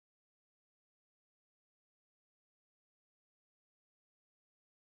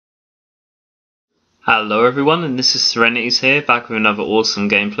Hello everyone, and this is Serenity's here, back with another awesome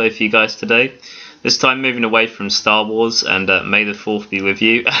gameplay for you guys today. This time moving away from Star Wars, and May the 4th be with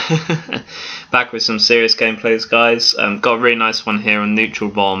you. Back with some serious gameplays, guys. Got a really nice one here on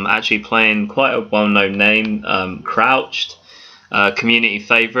Neutral Bomb, actually playing quite a well-known name, Crouched. Community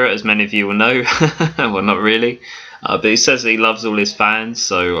favourite, as many of you will know. Well, not really. But he says that he loves all his fans,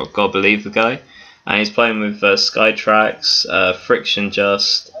 so I've got to believe the guy. And he's playing with sKytRaX, FRiCTiON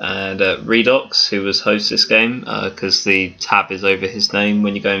Just, and RedoX, who was host this game, because the tab is over his name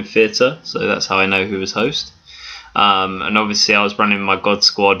when you go in theatre, so that's how I know who was host. And obviously I was running my God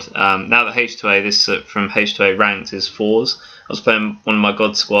Squad. Now that H2A, this from H2A Ranked is 4s, I was playing one of my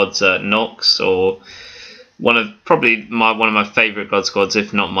God Squads, Nox, or one of my favourite God Squads,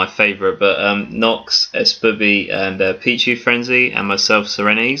 if not my favourite, but Nox, Sbubby, and PichuFrenzy, and myself,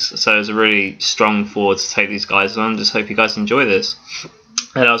 Serenity's. So it was a really strong forward to take these guys on. Just hope you guys enjoy this.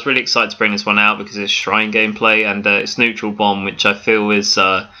 And I was really excited to bring this one out because it's Shrine gameplay, and it's Neutral Bomb, which I feel is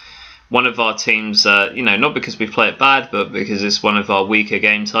one of our teams, you know, not because we play it bad, but because it's one of our weaker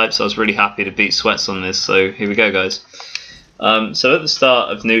game types. So I was really happy to beat Sweats on this, so here we go, guys. So at the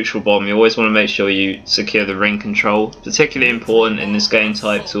start of Neutral Bomb, you always want to make sure you secure the ring control. Particularly important in this game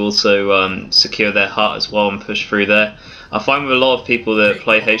type to also secure their hut as well and push through there. I find with a lot of people that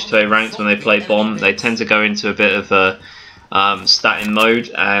play H2A Ranked, when they play Bomb, they tend to go into a bit of a statting mode,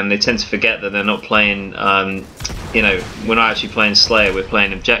 and they tend to forget that they're not playing, you know, we're not actually playing Slayer, we're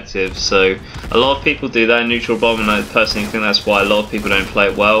playing Objective. So a lot of people do that in Neutral Bomb, and I personally think that's why a lot of people don't play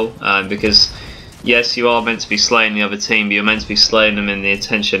it well, because yes, you are meant to be slaying the other team, but you're meant to be slaying them in the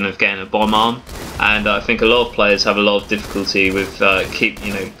intention of getting a bomb arm. And I think a lot of players have a lot of difficulty with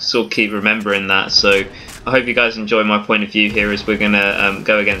keep remembering that. So I hope you guys enjoy my point of view here, as we're gonna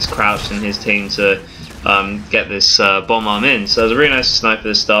go against Crouch and his team to get this bomb arm in. So it was a really nice sniper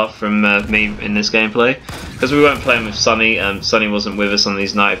to start from me in this gameplay, because we weren't playing with Sunny. Sunny wasn't with us on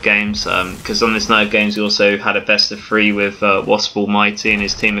these night of games, because on this night of games we also had a best of 3 with Wasp Almighty and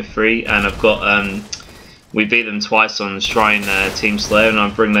his team of 3, and I've got we beat them twice on Shrine Team Slayer, and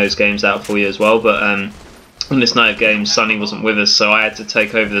I'll bring those games out for you as well. But on this night of games, Sunny wasn't with us, so I had to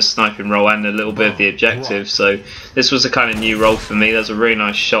take over the sniping role and a little bit of the objective. So this was a kind of new role for me. There's a really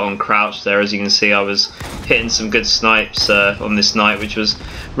nice shot on Crouch there. As you can see, I was hitting some good snipes on this night, which was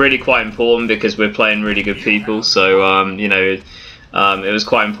really quite important because we're playing really good people. So you know, it was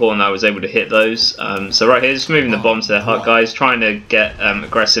quite important that I was able to hit those. So right here, just moving the bomb to their hut, guys, trying to get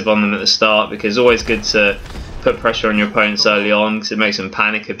aggressive on them at the start, because it's always good to put pressure on your opponents early on, because it makes them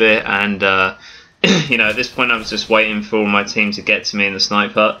panic a bit. And you know, at this point I was just waiting for my team to get to me in the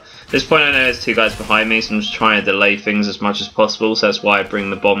snipe hut. At this point I know there's 2 guys behind me, so I'm just trying to delay things as much as possible. So that's why I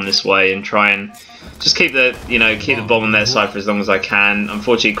bring the bomb this way and try and just keep the bomb on their side for as long as I can.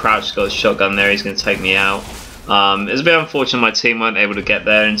 Unfortunately, Crouch's got a shotgun there, he's going to take me out. It's a bit unfortunate my team weren't able to get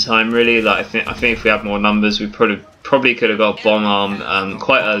there in time, really. Like I think if we had more numbers, we probably could have got bomb arm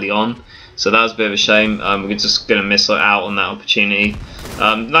quite early on. So that was a bit of a shame. We're just going to miss out on that opportunity.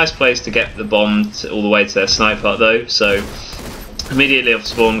 Nice place to get the bomb all the way to their snipe hut though. So immediately off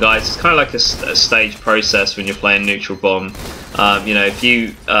spawn, guys, it's kind of like a stage process when you're playing Neutral Bomb. You know, if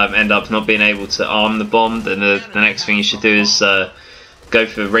you end up not being able to arm the bomb, then the next thing you should do is go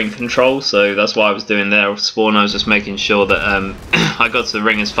for ring control. So that's what I was doing there off spawn. I was just making sure that I got to the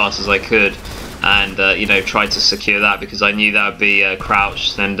ring as fast as I could, and you know, tried to secure that, because I knew that would be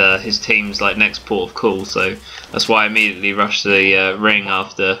Crouch and his team's like next port of call. So that's why I immediately rushed the ring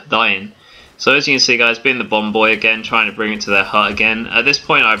after dying. So as you can see, guys, being the bomb boy again, trying to bring it to their hut again. At this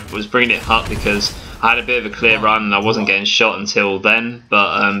point I was bringing it hut because I had a bit of a clear run and I wasn't getting shot until then,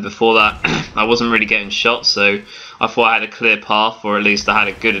 but before that I wasn't really getting shot, so I thought I had a clear path, or at least I had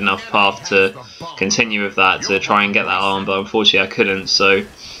a good enough path to continue with that, to try and get that arm, but unfortunately I couldn't. So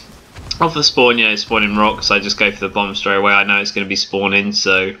off the spawn, you know, spawning rocks, I just go for the bomb straight away. I know it's going to be spawning,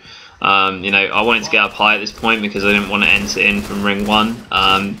 so you know, I wanted to get up high at this point because I didn't want to enter in from ring 1.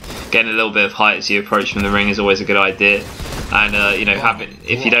 Getting a little bit of height as you approach from the ring is always a good idea. And you know,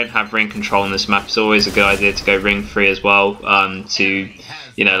 if you don't have ring control on this map, it's always a good idea to go ring 3 as well, to,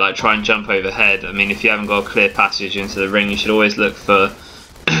 you know, like try and jump overhead. I mean, if you haven't got a clear passage into the ring, you should always look for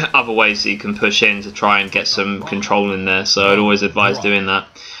other ways that you can push in to try and get some control in there. So I'd always advise doing that.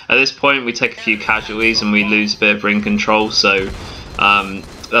 At this point we take a few casualties and we lose a bit of ring control, so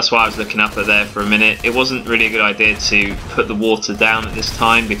that's why I was looking up at there for a minute. It wasn't really a good idea to put the water down at this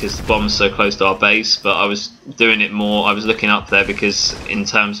time because the bomb's so close to our base, but I was doing it more, I was looking up there because in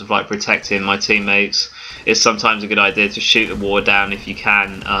terms of like protecting my teammates, it's sometimes a good idea to shoot the water down if you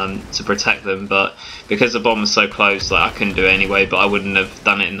can, to protect them. But because the bomb was so close, like, I couldn't do it anyway, but I wouldn't have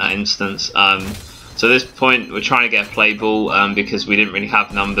done it in that instance. So at this point we're trying to get a play ball because we didn't really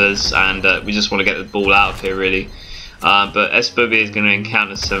have numbers, and we just want to get the ball out of here really. But Sbubby is going to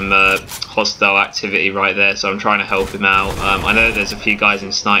encounter some hostile activity right there, so I'm trying to help him out. I know there's a few guys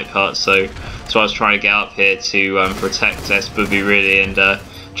in snipe huts, so I was trying to get up here to protect Sbubby really, and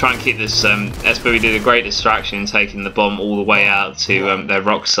try and keep this. Sbubby did a great distraction in taking the bomb all the way out to their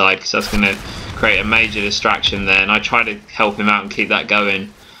rock side, because that's going to create a major distraction there, and I tried to help him out and keep that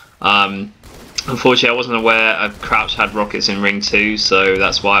going. Unfortunately, I wasn't aware Crouch had rockets in ring 2, so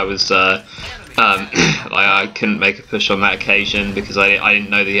that's why I was I couldn't make a push on that occasion, because I didn't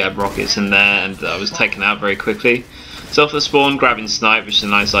know that he had rockets in there, and I was taken out very quickly. So off the spawn, grabbing snipe, which is a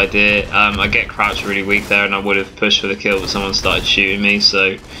nice idea. I get Crouch really weak there, and I would have pushed for the kill, but someone started shooting me,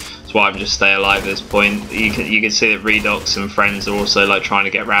 so that's why I'm just stay alive at this point. You can see that RedoX and friends are also like trying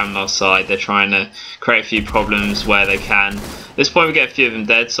to get around our side. They're trying to create a few problems where they can. At this point we get a few of them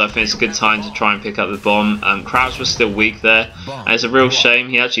dead, so I think it's a good time to try and pick up the bomb. Crouch was still weak there, and it's a real shame.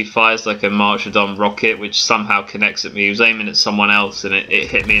 He actually fires like a Martyrdom rocket, which somehow connects at me. He was aiming at someone else, and it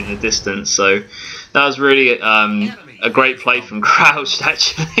hit me in the distance, so that was really a great play from Crouch,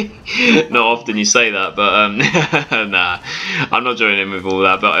 actually. Not often you say that, but nah, I'm not joining in with all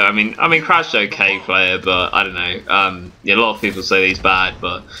that. But I mean, Crouch's okay player, but I don't know. Yeah, a lot of people say he's bad,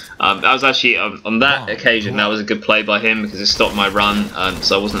 but that was actually on that occasion that was a good play by him, because it stopped my run,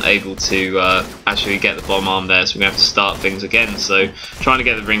 so I wasn't able to actually get the bomb arm there. So we're gonna have to start things again. So trying to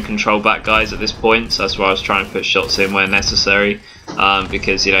get the ring control back, guys, at this point. So that's why I was trying to put shots in where necessary.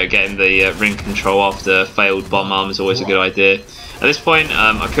 Because, you know, getting the ring control after failed bomb arm is always a good idea. At this point,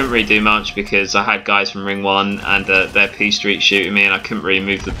 I couldn't really do much because I had guys from ring 1 and their P Street shooting me, and I couldn't really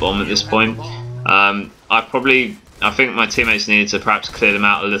move the bomb at this point. I think my teammates needed to perhaps clear them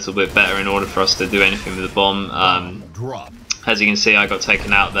out a little bit better in order for us to do anything with the bomb. As you can see, I got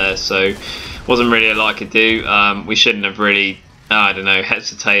taken out there, so wasn't really a lot I could do. We shouldn't have really, I don't know,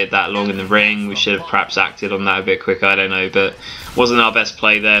 hesitated that long in the ring. We should have perhaps acted on that a bit quicker, I don't know, but wasn't our best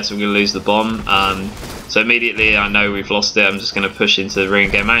play there, so we're going to lose the bomb. So immediately I know we've lost it. I'm just going to push into the ring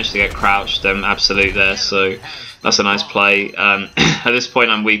again. Managed to get crouched, absolute there, so that's a nice play. At this point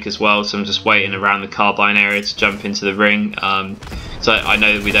I'm weak as well, so I'm just waiting around the carbine area to jump into the ring. So I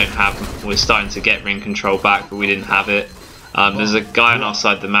know that we're starting to get ring control back, but we didn't have it. There's a guy on our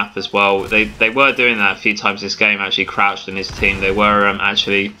side of the map as well. They were doing that a few times this game, actually. Crouched and his team, they were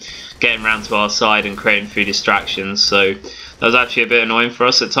actually getting around to our side and creating a few distractions, so that was actually a bit annoying for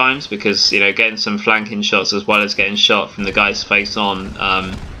us at times, because, you know, getting some flanking shots as well as getting shot from the guy's face on,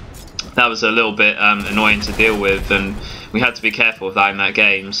 that was a little bit annoying to deal with, and we had to be careful of that in that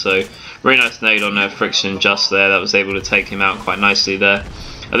game. So really nice nade on FRiCTiON just there, that was able to take him out quite nicely there.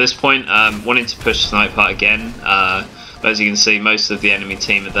 At this point, wanting to push snipe hut again, but as you can see, most of the enemy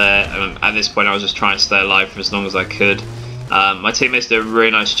team are there. At this point I was just trying to stay alive for as long as I could. My teammates did a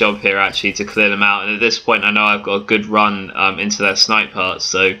really nice job here actually to clear them out, and at this point I know I've got a good run into their snipe hut,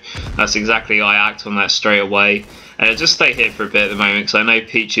 so that's exactly why I act on that straight away. And I'll just stay here for a bit at the moment, because I know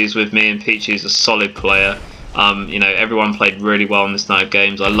Pichu's with me, and Pichu's a solid player. You know, everyone played really well in this night of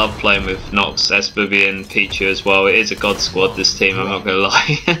games. I love playing with Nox, Sbubby and Pichu as well. It is a god squad, this team, I'm not going to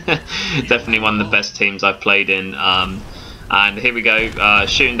lie. Definitely one of the best teams I've played in. And here we go,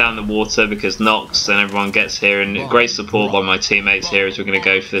 shooting down the water because Nox and everyone gets here, and great support by my teammates here as we're going to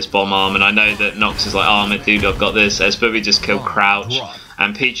go for this bomb arm. And I know that Nox is like, oh, dude, I've got this. Sbubby just killed Crouch,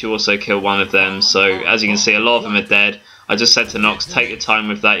 and Pichu also killed one of them. So as you can see, a lot of them are dead. I just said to Nox, take your time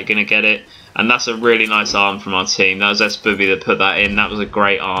with that, you're going to get it. And that's a really nice arm from our team. That was Sbubby that put that in. That was a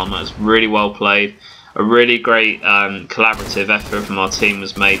great arm. That was really well played. A really great collaborative effort from our team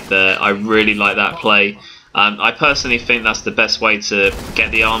was made there. I really like that play. I personally think that's the best way to get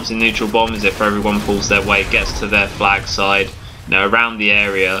the arms in neutral bomb, is if everyone pulls their weight, gets to their flag side, you know, around the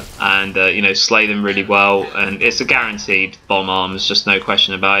area, and you know, slay them really well. And it's a guaranteed bomb arm. There's just no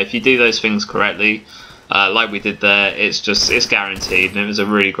question about it. If you do those things correctly, like we did there, it's guaranteed. And it was a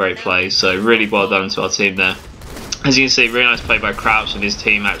really great play. So really well done to our team there. As you can see, really nice play by Crouch and his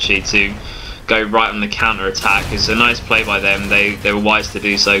team actually to go right on the counter attack. It's a nice play by them. They were wise to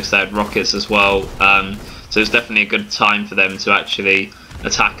do so because they had rockets as well. So it's definitely a good time for them to actually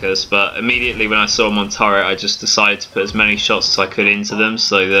attack us. But immediately when I saw them on turret, I just decided to put as many shots as I could into them,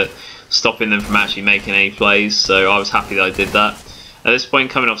 so that stopping them from actually making any plays. So I was happy that I did that. At this point,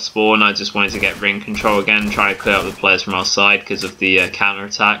 coming off spawn, I just wanted to get ring control again, trying to clear up the players from our side because of the counter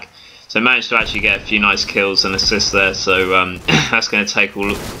attack. So I managed to actually get a few nice kills and assists there. So that's going to take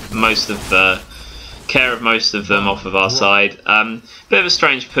care of most of them off of our side. Bit of a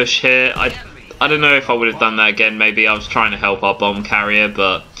strange push here. I don't know if I would have done that again. Maybe I was trying to help our bomb carrier,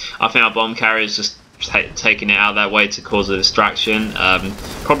 but I think our bomb carrier is just taking it out that way to cause a distraction.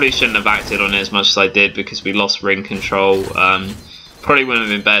 Probably shouldn't have acted on it as much as I did because we lost ring control. Probably wouldn't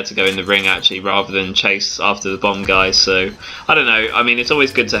have been better to go in the ring actually rather than chase after the bomb guy. So I don't know. I mean, it's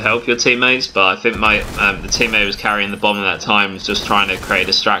always good to help your teammates, but I think the teammate who was carrying the bomb at that time was just trying to create a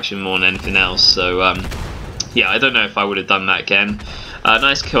distraction more than anything else. So yeah, I don't know if I would have done that again.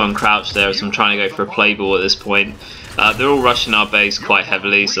 Nice kill on Crouch there as I'm trying to go for a play ball at this point. They're all rushing our base quite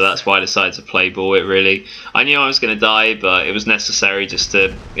heavily, so that's why I decided to play ball it really. I knew I was going to die, but it was necessary just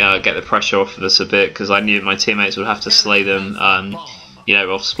to get the pressure off of us a bit, because I knew my teammates would have to slay them you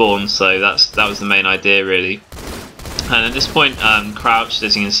know, off spawn, so that was the main idea really. And at this point, Crouch,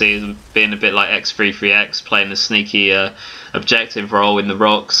 as you can see, is being a bit like X33X, playing a sneaky objective role in the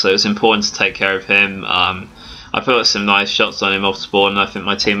rocks, so it's important to take care of him. I put some nice shots on him off spawn, and I think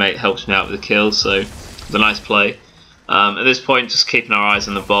my teammate helped me out with the kill, so it was a nice play. At this point, just keeping our eyes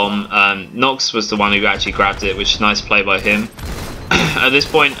on the bomb. Nox was the one who actually grabbed it, which is a nice play by him. At this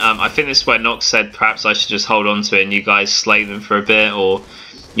point, I think this is where Nox said perhaps I should just hold on to it and you guys slay them for a bit, or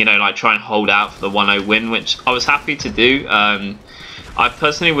you know, like try and hold out for the 1-0 win, which I was happy to do. I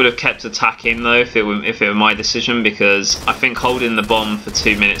personally would have kept attacking though if it were my decision, because I think holding the bomb for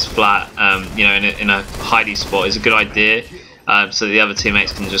 2 minutes flat, you know, in a hidey spot is a good idea, so the other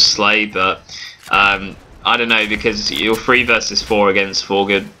teammates can just slay. But I don't know, because you're 3 versus 4 against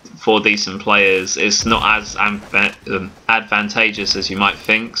 4 decent players. It's not as advantageous as you might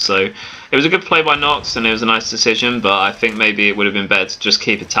think. So it was a good play by Nox and it was a nice decision, but I think maybe it would have been better to just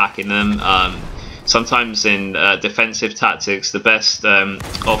keep attacking them. Sometimes in defensive tactics, the best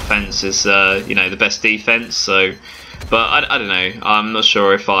offense is you know, the best defense. So, but I don't know. I'm not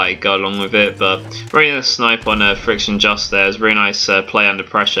sure if I go along with it. But really nice snipe on FRiCTiON just there. It was a really nice play under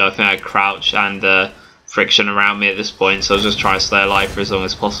pressure. I think I had Crouch and FRiCTiON around me at this point, so I was just trying to stay alive for as long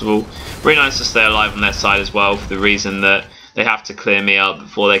as possible. Really nice to stay alive on their side as well, for the reason that they have to clear me up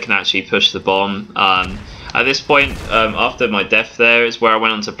before they can actually push the bomb. At this point, after my death there, is where I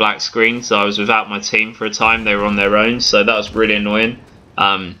went onto black screen, so I was without my team for a time. They were on their own, so that was really annoying.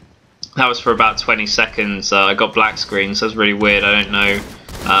 That was for about 20 seconds. I got black screen, so it was really weird. I don't know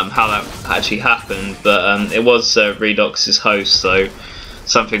how that actually happened, but it was RedoX's host, so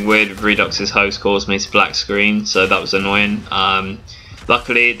something weird with RedoX's host caused me to black screen, so that was annoying.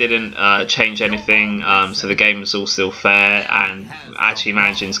 Luckily it didn't change anything, so the game was all still fair, and actually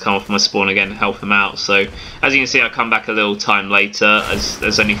managing to come off my spawn again and help him out. So as you can see, I come back a little time later as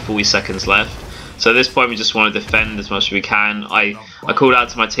there's only 40 seconds left. So at this point we just want to defend as much as we can. I called out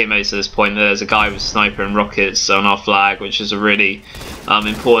to my teammates at this point that there's a guy with sniper and rockets on our flag, which is a really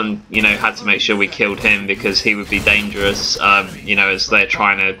important, you know, had to make sure we killed him because he would be dangerous, you know, as they're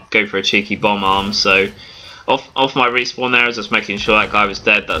trying to go for a cheeky bomb arm. So off my respawn there, I was just making sure that guy was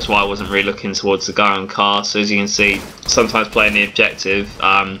dead. That's why I wasn't really looking towards the guy on car. So as you can see, sometimes playing the objective,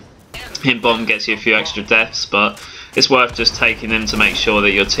 hit bomb gets you a few extra deaths, but it's worth just taking them to make sure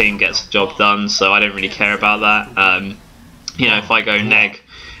that your team gets the job done. So I don't really care about that. You know, if I go neg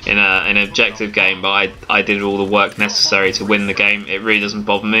in an objective game, but I did all the work necessary to win the game, it really doesn't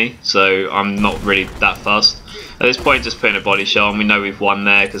bother me. So I'm not really that fussed. At this point, just putting a body shot on. We know we've won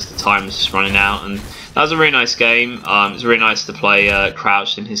there because the time is just running out, and that was a really nice game. It was really nice to play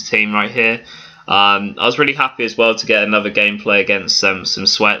Crouch and his team right here. I was really happy as well to get another gameplay against some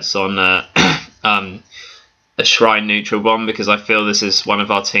sweats on a Shrine neutral bomb, because I feel this is one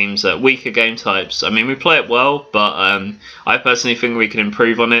of our team's weaker game types. I mean, we play it well, but I personally think we can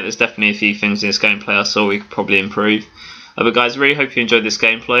improve on it. There's definitely a few things in this gameplay I saw we could probably improve. But guys, really hope you enjoyed this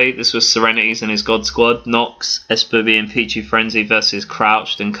gameplay. This was Serenities and his God Squad, Nox, Sbubby and PichuFrenzy versus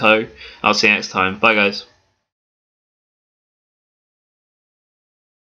Crouched and Co. I'll see you next time. Bye guys.